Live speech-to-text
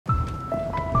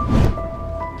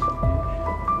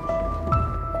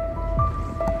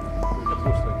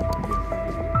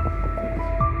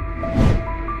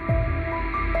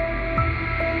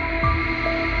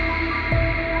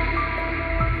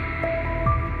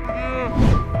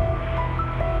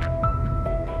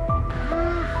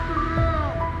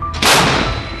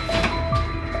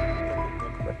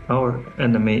Our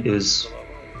enemy is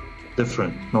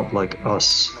different, not like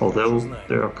us, although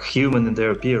they are human in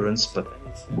their appearance, but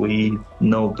we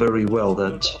know very well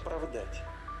that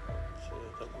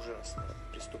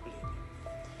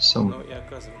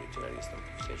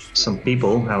some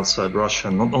people outside Russia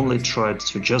not only tried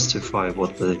to justify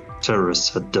what the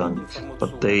terrorists had done,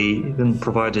 but they even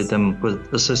provided them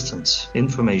with assistance,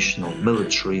 informational,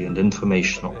 military and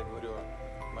informational.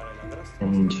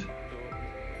 And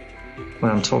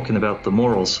when I'm talking about the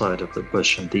moral side of the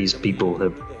question, these people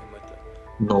have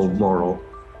no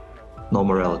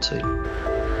morality.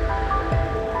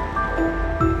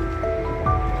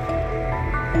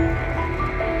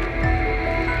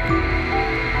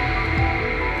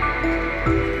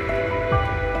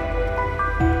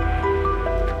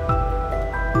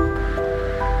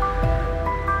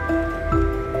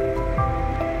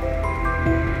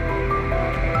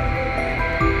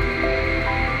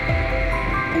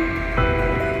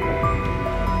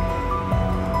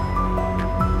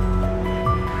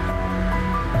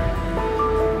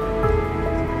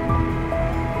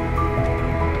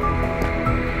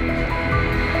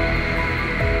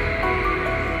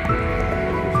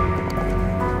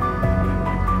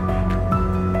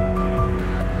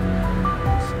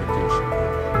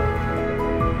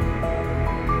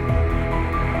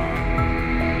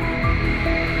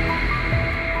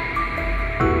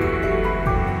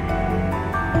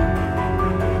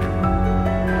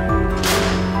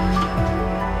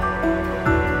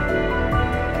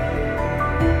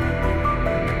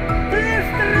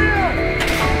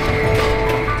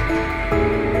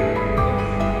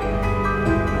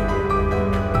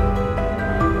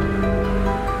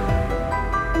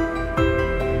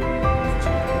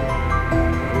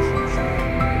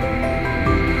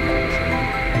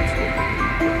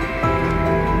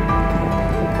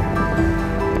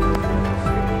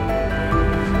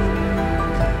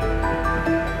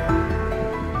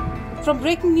 From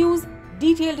breaking news,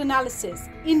 detailed analysis,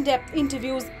 in-depth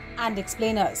interviews and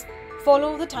explainers,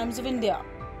 follow the Times of India.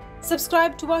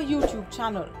 Subscribe to our YouTube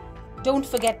channel. Don't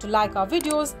forget to like our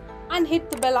videos and hit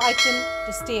the bell icon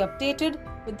to stay updated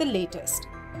with the latest.